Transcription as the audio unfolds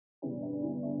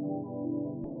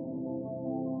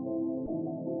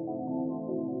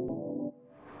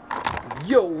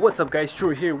Yo, what's up guys,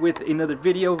 True here with another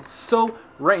video. So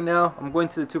right now I'm going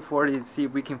to the 240 to see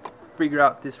if we can figure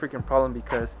out this freaking problem,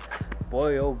 because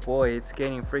boy oh boy, it's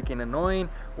getting freaking annoying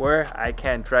where I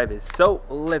can't drive it. So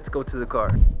let's go to the car.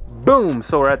 Boom.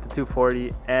 So we're at the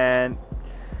 240 and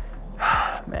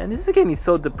man, this is getting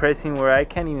so depressing where I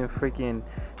can't even freaking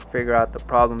figure out the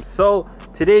problem. So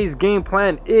today's game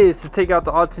plan is to take out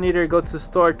the alternator, go to the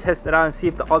store, test it out and see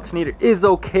if the alternator is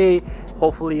okay.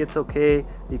 Hopefully it's okay,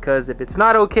 because if it's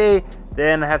not okay,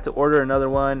 then I have to order another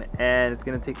one and it's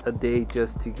gonna take a day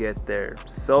just to get there.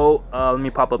 So let me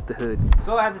pop up the hood.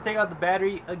 So I have to take out the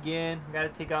battery again. Gotta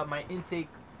take out my intake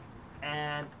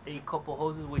and a couple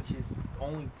hoses, which is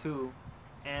only 2,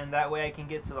 and that way I can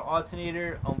get to the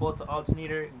alternator, unbolt the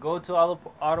alternator, go to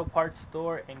auto parts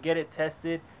store and get it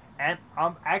tested. And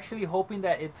I'm actually hoping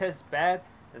that it tests bad,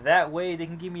 that way they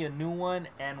can give me a new one,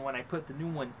 and when I put the new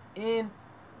one in,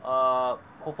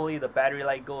 hopefully the battery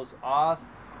light goes off.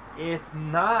 If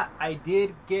not, I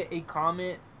did get a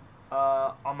comment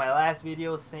on my last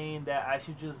video saying that I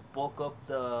should just bulk up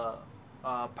the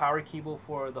power cable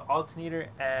for the alternator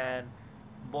and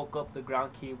bulk up the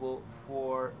ground cable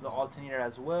for the alternator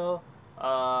as well.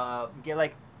 Get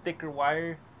like thicker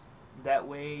wire, that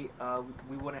way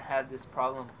we wouldn't have this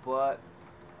problem. But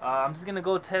I'm just gonna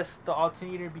go test the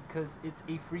alternator because it's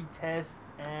a free test,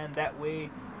 and that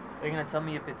way they're gonna tell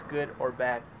me if it's good or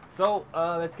bad. So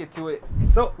let's get to it.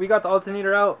 So we got the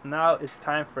alternator out. Now it's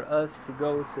time for us to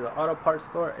go to the auto parts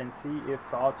store and see if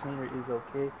the alternator is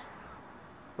okay.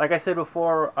 Like I said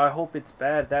before, I hope it's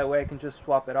bad, that way I can just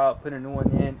swap it out, put a new one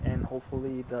in, and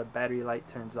hopefully the battery light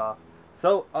turns off.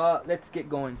 So let's get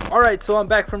going. Alright, so I'm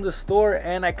back from the store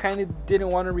and I kind of didn't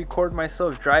want to record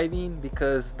myself driving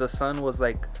because the sun was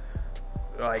like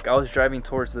I was driving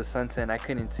towards the sunset and I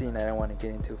couldn't see, and I didn't want to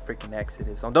get into a freaking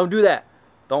accident. So don't do that.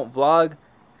 Don't vlog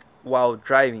while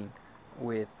driving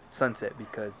with sunset,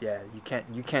 because yeah,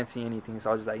 you can't see anything. So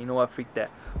I was just like, you know what, freak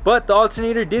that. But the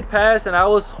alternator did pass, and I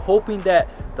was hoping that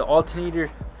the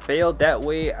alternator failed, that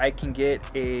way I can get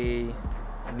a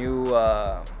new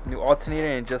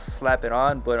alternator and just slap it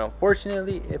on. But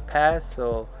unfortunately it passed,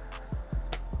 so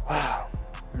wow,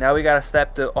 now we gotta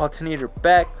slap the alternator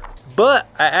back. But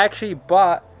I actually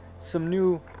bought some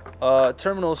new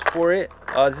terminals for it.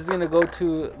 This is gonna go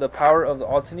to the power of the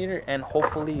alternator, and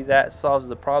hopefully that solves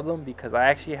the problem, because I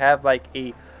actually have like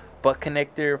a butt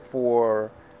connector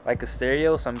for like a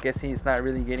stereo, so I'm guessing it's not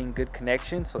really getting good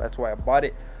connection, so that's why I bought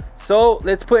it. So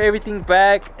let's put everything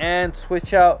back and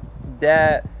switch out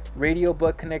that radio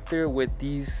butt connector with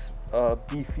these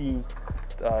beefy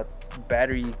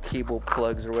battery cable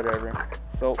plugs or whatever.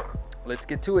 So let's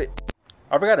get to it.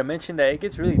 I forgot to mention that it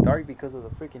gets really dark because of the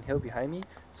freaking hill behind me,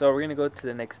 so we're gonna go to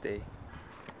the next day.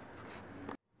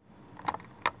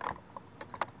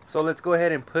 So let's go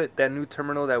ahead and put that new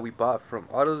terminal that we bought from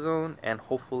AutoZone, and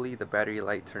hopefully the battery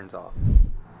light turns off.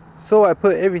 So I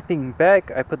put everything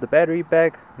back. I put the battery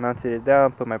back, mounted it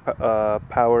down, put my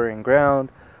power and ground,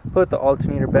 put the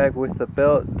alternator back with the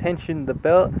belt, tension the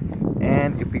belt,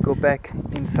 and if we go back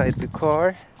inside the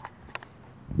car,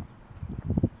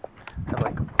 I have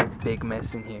like a big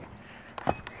mess in here,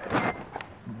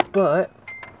 but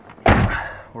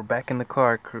we're back in the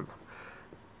car, crew.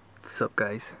 What's up,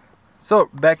 guys? So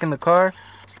back in the car,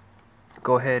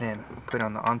 go ahead and put it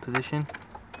on the on position.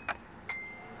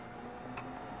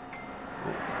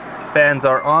 Fans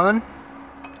are on,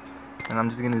 and I'm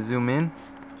just gonna zoom in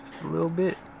just a little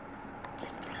bit.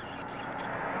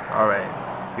 All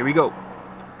right, here we go.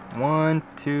 1,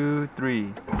 2,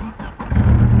 3.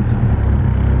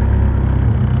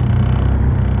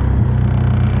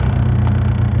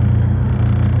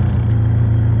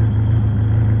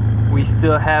 We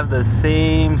still have the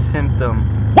same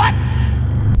symptom. What?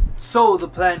 So the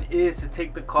plan is to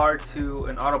take the car to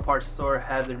an auto parts store,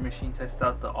 have their machine test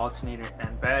out the alternator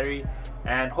and battery,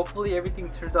 and hopefully everything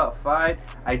turns out fine.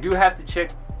 I do have to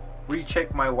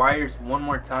recheck my wires one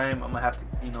more time. I'm gonna have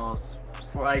to, you know,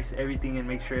 slice everything and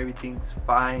make sure everything's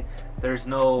fine. There's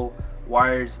no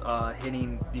wires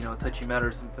hitting, you know, touching metal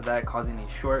or something like that, causing a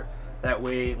short. That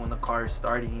way when the car is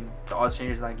starting, the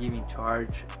alternator is not giving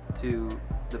charge to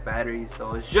the battery.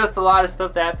 So it's just a lot of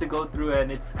stuff that I have to go through,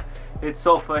 and it's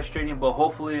so frustrating, but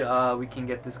hopefully we can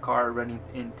get this car running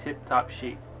in tip-top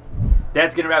shape.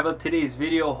 That's gonna wrap up today's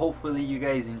video. Hopefully you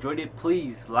guys enjoyed it.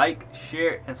 Please like,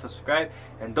 share, and subscribe,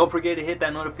 and don't forget to hit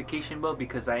that notification bell,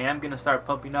 because I am gonna start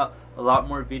pumping out a lot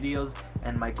more videos,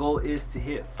 and my goal is to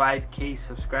hit 5K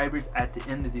subscribers at the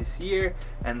end of this year,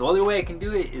 and the only way I can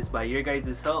do it is by your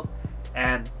guys' help.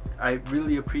 And I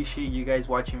really appreciate you guys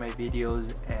watching my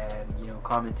videos, and you know,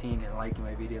 commenting and liking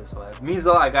my videos. So it means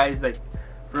a lot, guys. Like,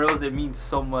 for reals, it means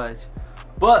so much.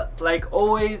 But like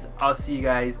always, I'll see you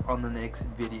guys on the next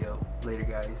video. Later,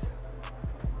 guys.